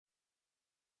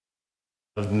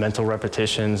Of mental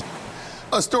repetitions.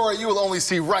 A story you will only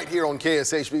see right here on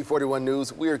KSHB 41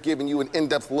 News. We are giving you an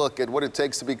in-depth look at what it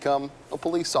takes to become a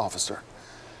police officer.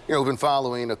 You know, we've been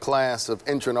following a class of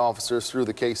entrant officers through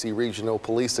the KC Regional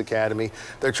Police Academy.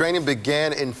 Their training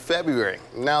began in February.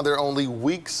 Now they're only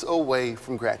weeks away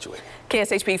from graduating.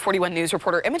 KSHB 41 News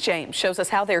reporter Emma James shows us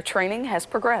how their training has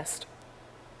progressed.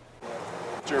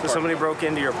 So somebody broke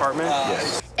into your apartment?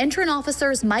 Yes. Entrant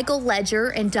officers Michael Ledger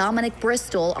and Dominic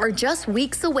Bristol are just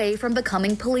weeks away from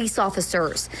becoming police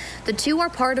officers. The two are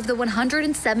part of the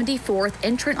 174th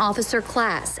entrant officer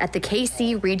class at the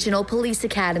KC Regional Police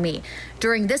Academy.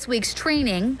 During this week's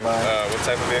training, what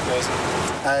type of vehicle is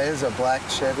it? It is a black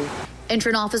Chevy.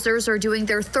 Entrant officers are doing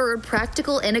their third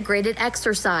practical integrated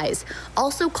exercise,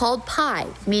 also called PI,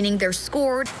 meaning they're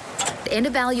scored and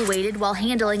evaluated while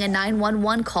handling a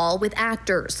 911 call with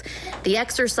actors. The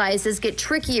exercises get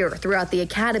trickier throughout the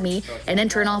academy, and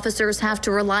entrant officers have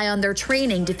to rely on their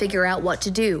training to figure out what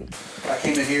to do. I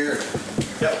came in here.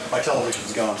 Yep, my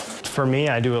television's gone. For me,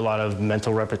 I do a lot of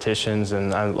mental repetitions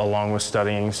and along with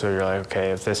studying. So you're like,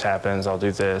 okay, if this happens, I'll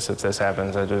do this. If this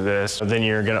happens, I do this. But then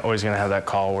you're always gonna have that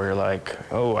call where you're like,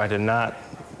 oh, I did not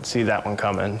see that one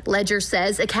coming. Ledger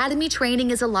says academy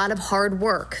training is a lot of hard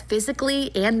work,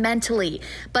 physically and mentally,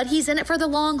 but he's in it for the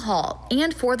long haul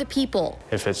and for the people.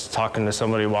 If it's talking to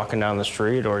somebody walking down the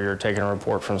street or you're taking a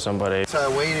report from somebody. So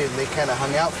I waited and they kind of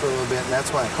hung out for a little bit, and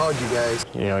that's why I called you guys.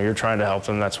 You know, you're trying to help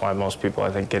them. That's why most people, I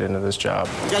think, get into this job.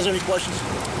 You guys have any questions?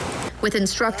 With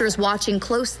instructors watching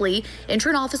closely,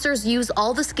 entrant officers use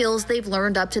all the skills they've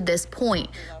learned up to this point,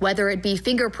 whether it be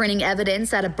fingerprinting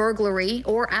evidence at a burglary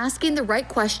or asking the right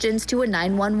questions to a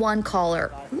 911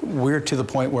 caller. We're to the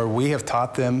point where we have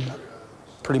taught them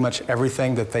pretty much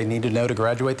everything that they need to know to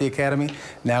graduate the academy.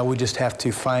 Now we just have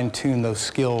to fine-tune those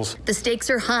skills. The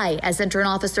stakes are high as entrant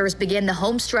officers begin the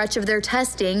home stretch of their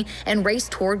testing and race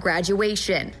toward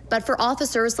graduation. But for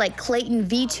officers like Clayton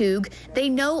Vitug, they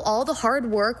know all the hard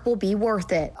work will be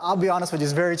worth it. I'll be honest with you,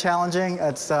 it's very challenging.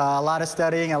 It's a lot of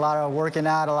studying, a lot of working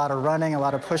out, a lot of running, a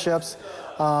lot of push-ups.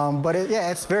 But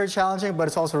it's very challenging, but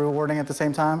it's also rewarding at the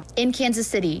same time. In Kansas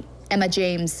City, Emma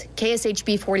James,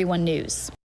 KSHB 41 News.